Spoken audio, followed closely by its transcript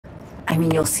I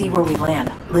mean, you'll see where we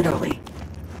land, literally.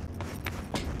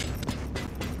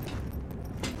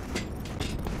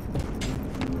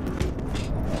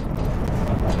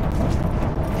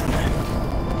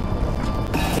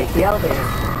 Take the elevator.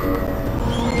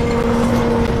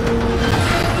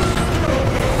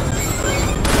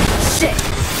 Shit!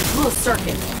 Blew a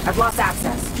circuit. I've lost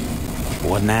access.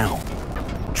 What now?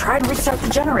 Try and restart the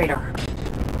generator.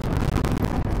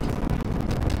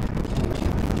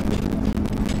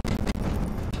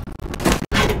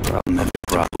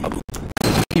 Problem.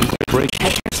 Break.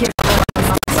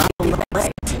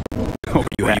 Oh,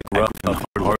 you had rough enough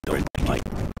hard or anything like.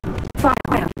 Fine.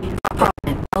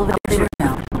 Apartment. Elevator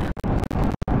down.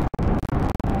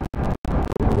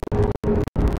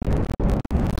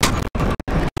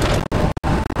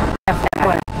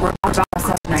 We're on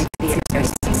process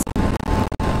 96.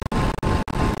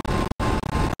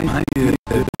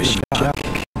 Shock.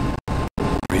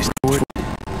 Restored.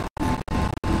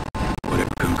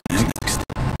 Whatever comes next.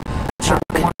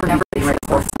 We're never be ready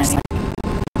for anything.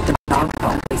 The dog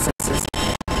places.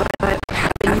 But how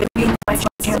do you be my chance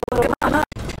to look on up?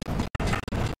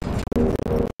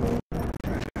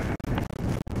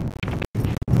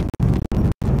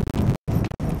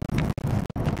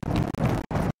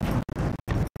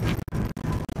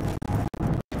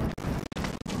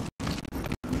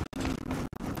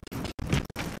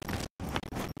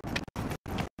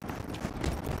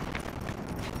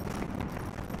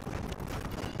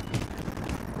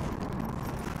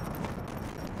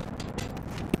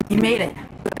 You made it.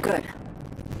 Good.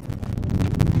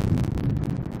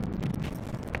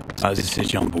 How's the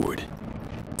sitch on board?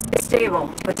 It's stable,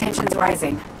 but tension's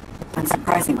rising.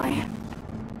 Unsurprisingly.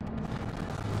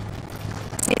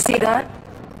 You see that?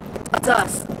 It's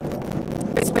us.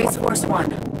 Space Force 1.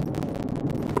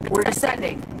 We're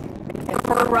descending. And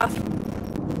for a rough...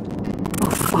 Oh,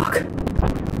 fuck.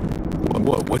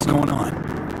 What's going on?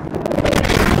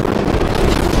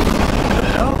 What the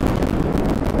hell?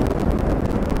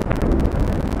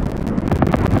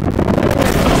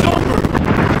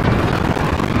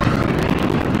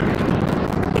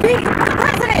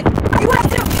 President! You have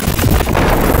to...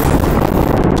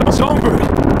 Songbird!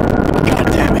 God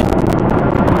damn it!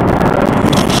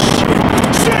 Shit!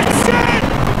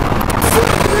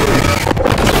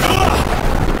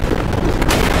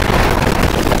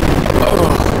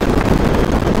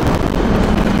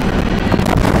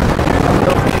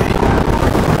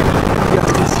 Got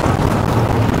this.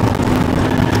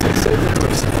 They say the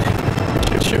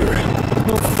president. Sure.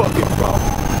 No fucking problem.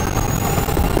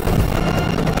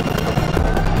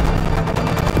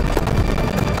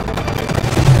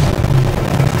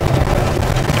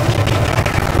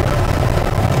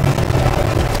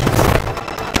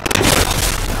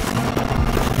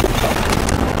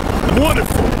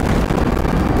 Wonderful!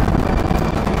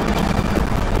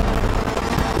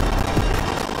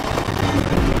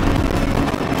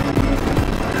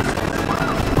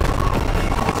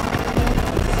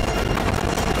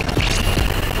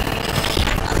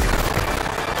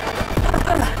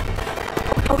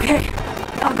 Okay,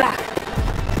 I'm back.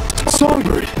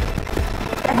 Songbird!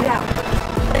 And now,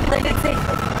 let it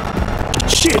safely.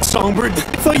 Shit, Songbird!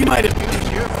 Thought you might have...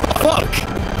 Fuck!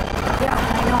 Yeah,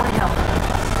 I know.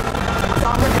 It's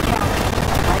all in the count.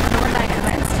 Number 9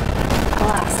 commenced.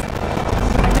 Alas,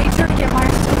 I made sure to get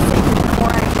Myers to the safety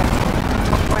before I ejected.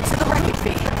 Run to the wreckage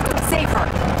fee. Save her.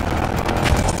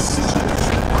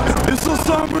 Missile,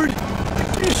 Songbird?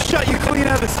 You just shot you clean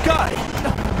out of the sky!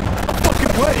 No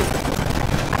fucking way!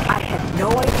 I had no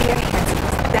idea Hanson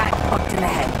was that fucked in the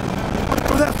head.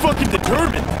 We're that fucking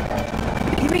determined!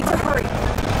 You need to hurry.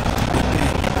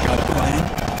 Got a plan?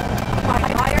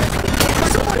 Myers,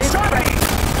 someone shot me!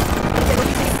 It would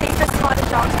be the safest spot in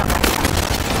Dogtown right now.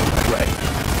 Right.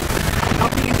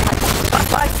 I'll be in touch.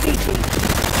 5 feet.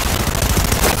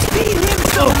 Feed him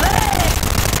some lead!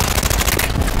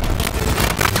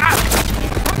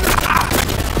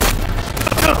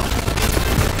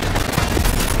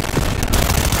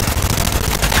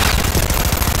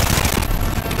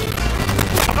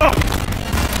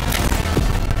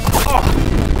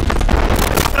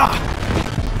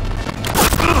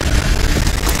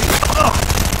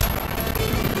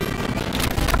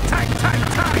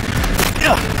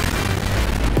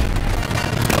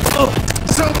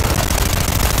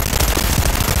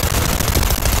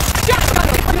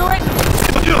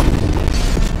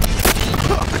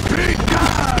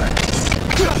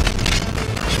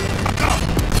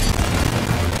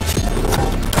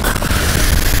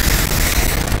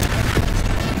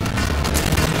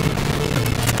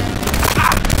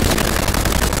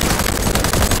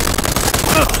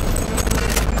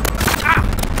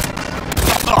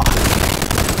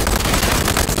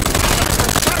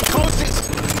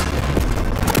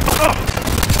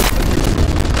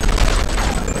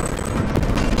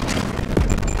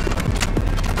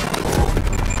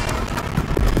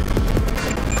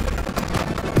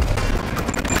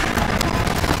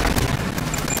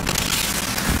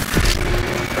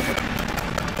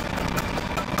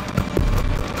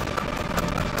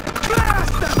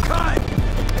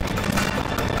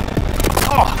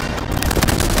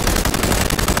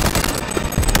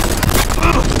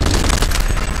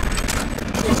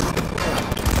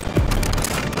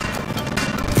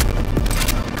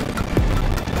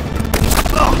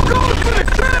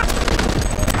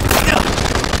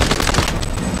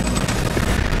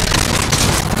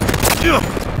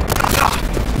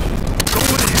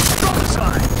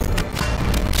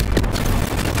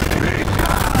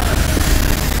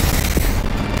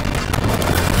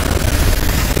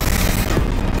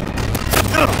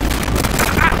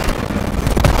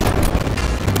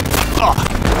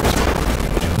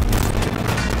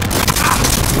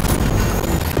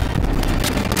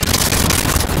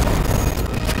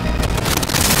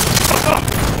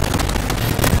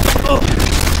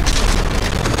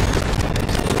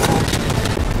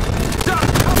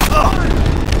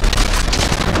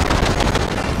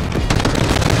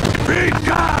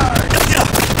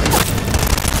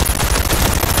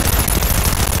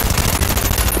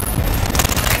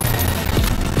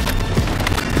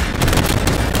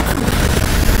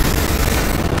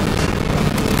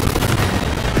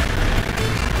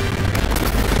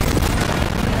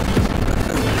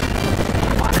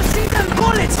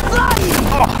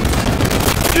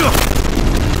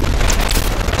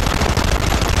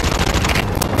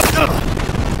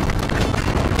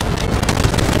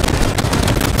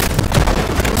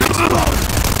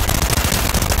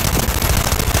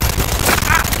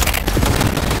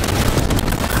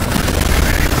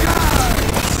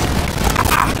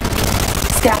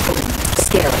 Scaffolding.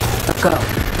 Scary. Go.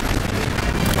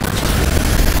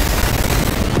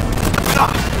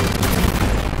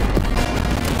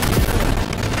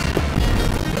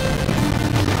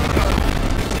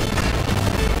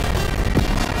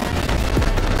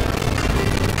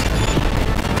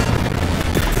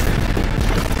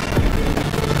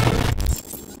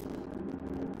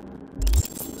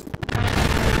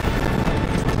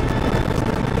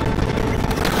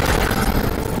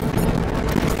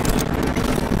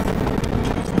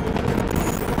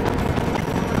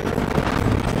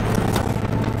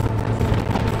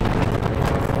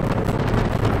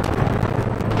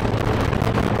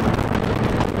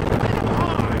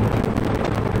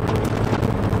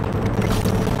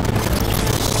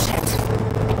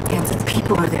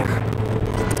 People are there.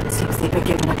 Seems they've been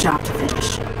given a job to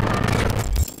finish.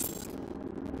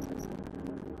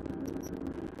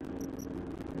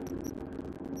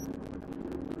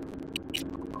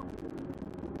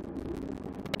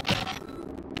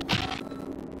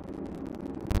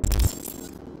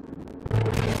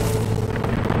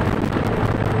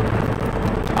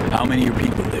 How many are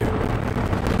people there?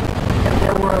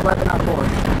 There were 11 on board.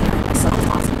 Myself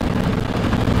possible.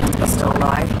 They're still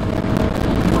alive.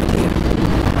 What do you?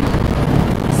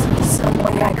 Some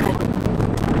way I could...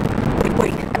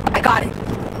 Wait, I got it.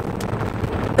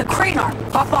 The crane arm.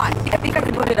 Hop on. I think I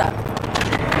can put it up.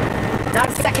 Not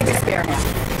a second to spare now.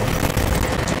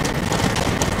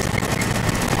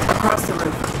 Across the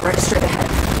roof. Right straight ahead.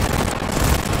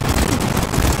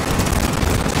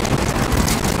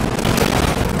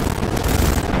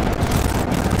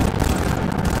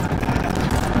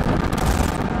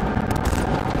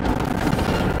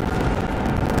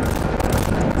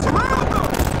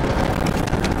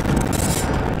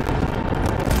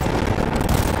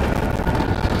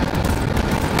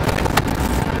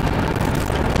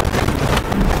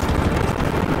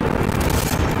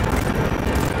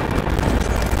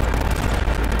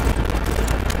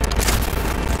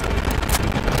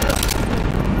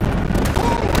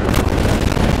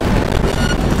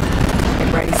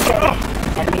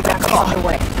 Enemy back on the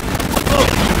way.